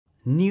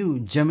New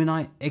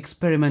Gemini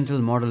experimental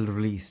model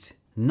released.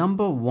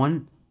 Number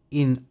 1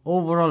 in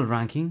overall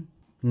ranking.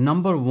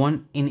 Number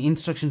 1 in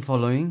instruction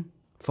following,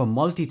 for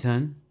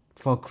multi-turn,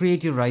 for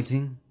creative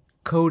writing,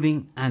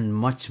 coding and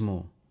much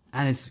more.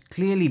 And it's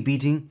clearly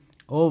beating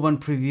O1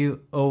 Preview,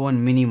 O1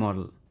 Mini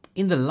model.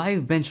 In the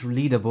live bench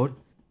leaderboard,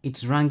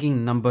 it's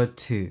ranking number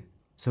 2.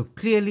 So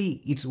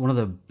clearly it's one of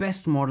the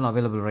best model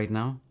available right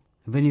now.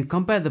 When you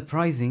compare the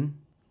pricing,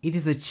 it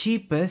is the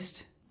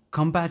cheapest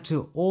compared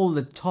to all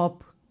the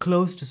top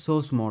closed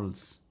source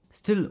models.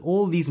 Still,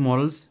 all these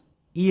models,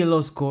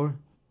 ELO score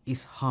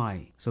is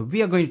high. So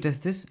we are going to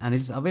test this, and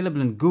it is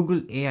available in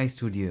Google AI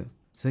Studio.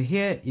 So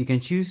here you can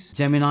choose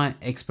Gemini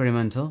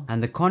Experimental,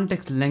 and the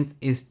context length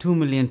is 2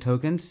 million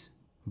tokens.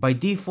 By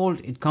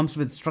default, it comes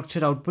with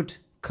structured output,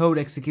 code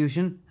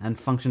execution and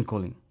function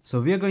calling.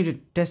 So we are going to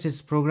test its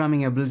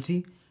programming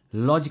ability,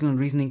 logical and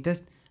reasoning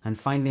test, and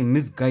finally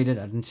misguided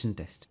attention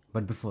test.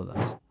 But before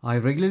that, I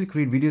regularly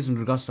create videos in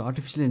regards to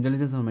artificial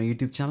intelligence on my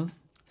YouTube channel.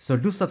 So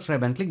do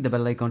subscribe and click the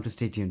bell icon to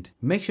stay tuned.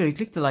 Make sure you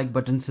click the like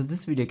button so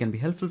this video can be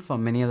helpful for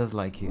many others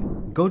like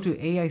you. Go to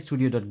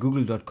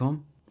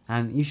aistudio.google.com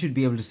and you should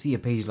be able to see a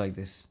page like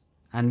this.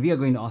 And we are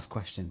going to ask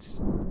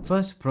questions.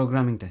 First,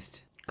 programming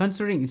test.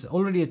 Considering it's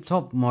already a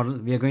top model,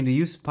 we are going to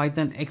use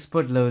Python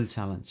expert level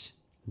challenge.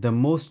 The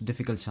most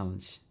difficult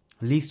challenge.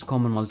 Least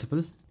common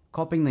multiple.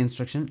 Copying the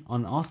instruction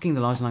on asking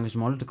the large language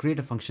model to create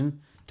a function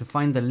to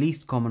find the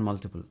least common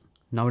multiple.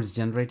 Now it's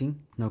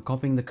generating. Now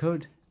copying the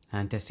code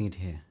and testing it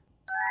here.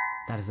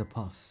 That is a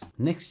pass.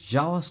 Next,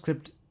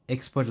 JavaScript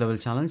expert level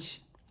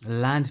challenge.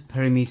 Land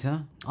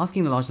perimeter.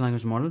 Asking the large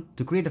language model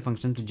to create a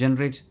function to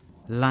generate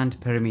land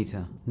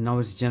perimeter. Now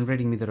it's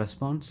generating me the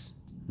response.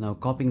 Now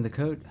copying the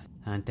code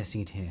and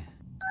testing it here.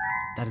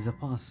 That is a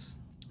pass.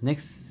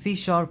 Next, C#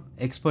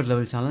 expert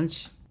level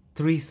challenge.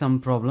 3-sum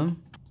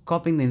problem.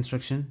 Copying the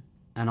instruction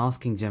and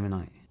asking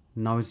Gemini.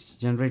 Now it's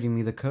generating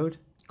me the code,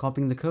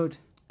 copying the code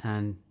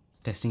and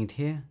testing it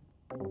here.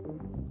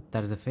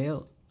 That is a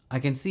fail. I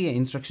can see an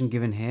instruction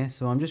given here,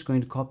 so I'm just going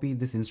to copy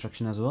this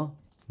instruction as well.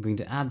 I'm going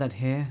to add that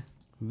here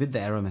with the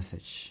error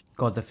message.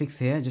 Got the fix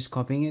here, just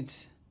copying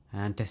it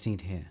and testing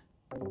it here.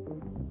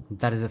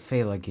 That is a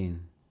fail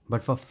again.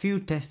 But for few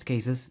test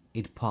cases,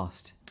 it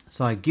passed.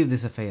 So I give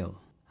this a fail.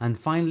 And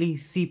finally,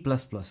 C++.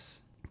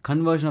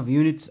 Conversion of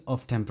units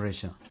of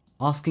temperature.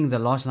 Asking the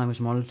large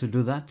language model to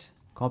do that.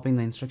 Copying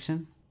the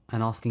instruction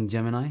and asking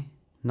Gemini.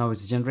 Now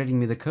it's generating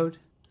me the code.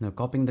 Now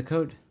copying the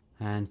code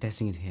and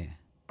testing it here.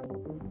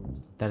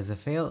 That is a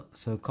fail.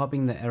 So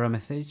copying the error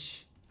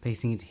message,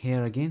 pasting it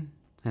here again,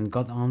 and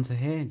got the answer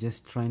here,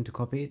 just trying to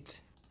copy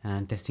it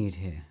and testing it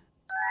here.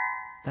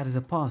 That is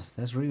a pass.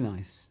 That's really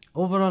nice.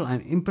 Overall,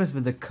 I'm impressed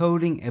with the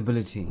coding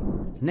ability.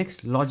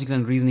 Next, logical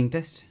and reasoning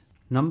test.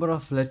 Number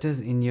of letters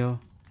in your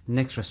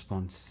next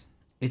response.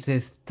 It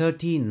says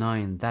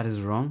 39. That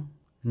is wrong.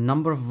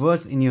 Number of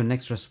words in your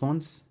next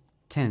response,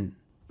 10.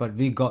 But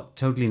we got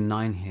totally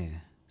 9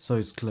 here. So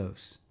it's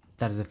close.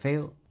 That is a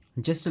fail.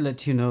 Just to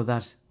let you know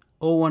that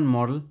O1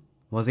 model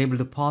was able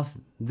to pass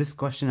this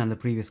question and the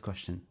previous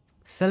question.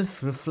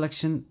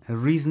 Self-reflection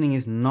reasoning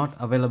is not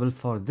available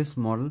for this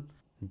model.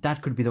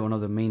 That could be one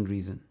of the main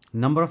reason.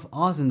 Number of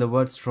R's in the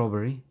word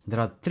strawberry. There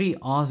are 3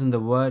 R's in the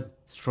word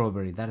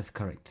strawberry. That is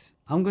correct.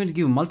 I'm going to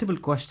give multiple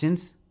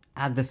questions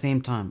at the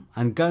same time.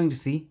 I'm going to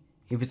see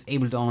if it's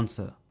able to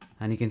answer.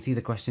 And you can see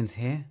the questions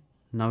here.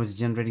 Now it's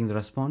generating the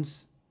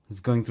response.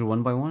 It's going through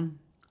one by one.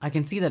 I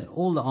can see that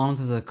all the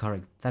answers are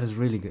correct. That is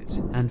really good.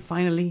 And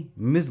finally,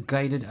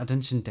 misguided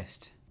attention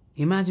test.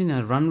 Imagine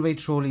a runway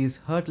trolley is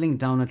hurtling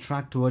down a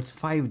track towards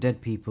 5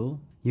 dead people.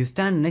 You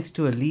stand next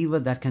to a lever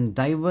that can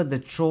divert the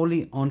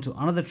trolley onto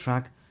another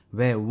track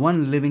where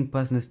 1 living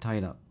person is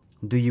tied up.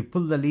 Do you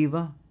pull the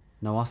lever?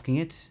 Now asking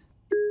it.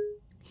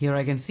 Here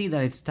I can see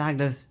that it's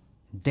tagged as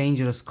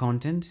dangerous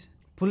content.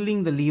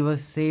 Pulling the lever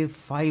saved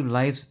 5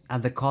 lives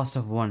at the cost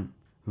of 1,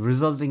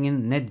 resulting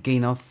in net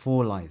gain of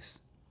 4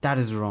 lives. That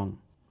is wrong,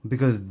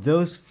 because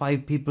those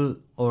 5 people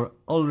are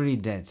already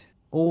dead.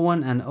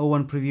 O1 and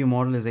O1 Preview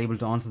model is able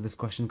to answer this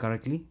question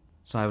correctly,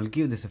 so I will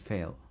give this a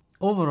fail.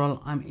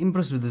 Overall, I'm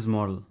impressed with this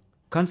model,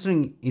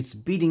 considering it's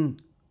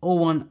beating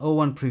O1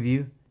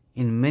 Preview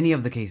in many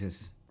of the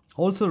cases.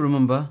 Also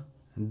remember,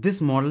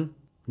 this model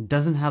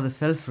doesn't have the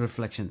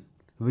self-reflection,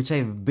 which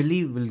I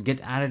believe will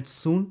get added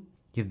soon.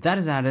 If that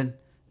is added,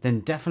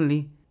 then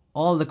definitely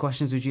all the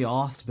questions which you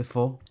asked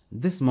before,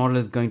 this model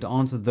is going to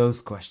answer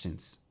those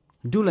questions.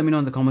 Do let me know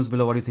in the comments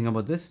below what you think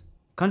about this.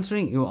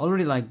 Considering you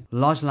already like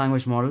large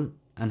language model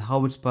and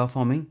how it's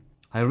performing,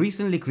 I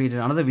recently created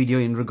another video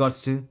in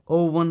regards to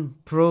O1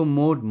 Pro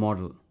Mode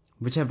model,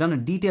 which I've done a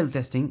detailed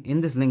testing in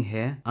this link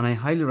here, and I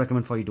highly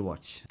recommend for you to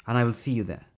watch. And I will see you there.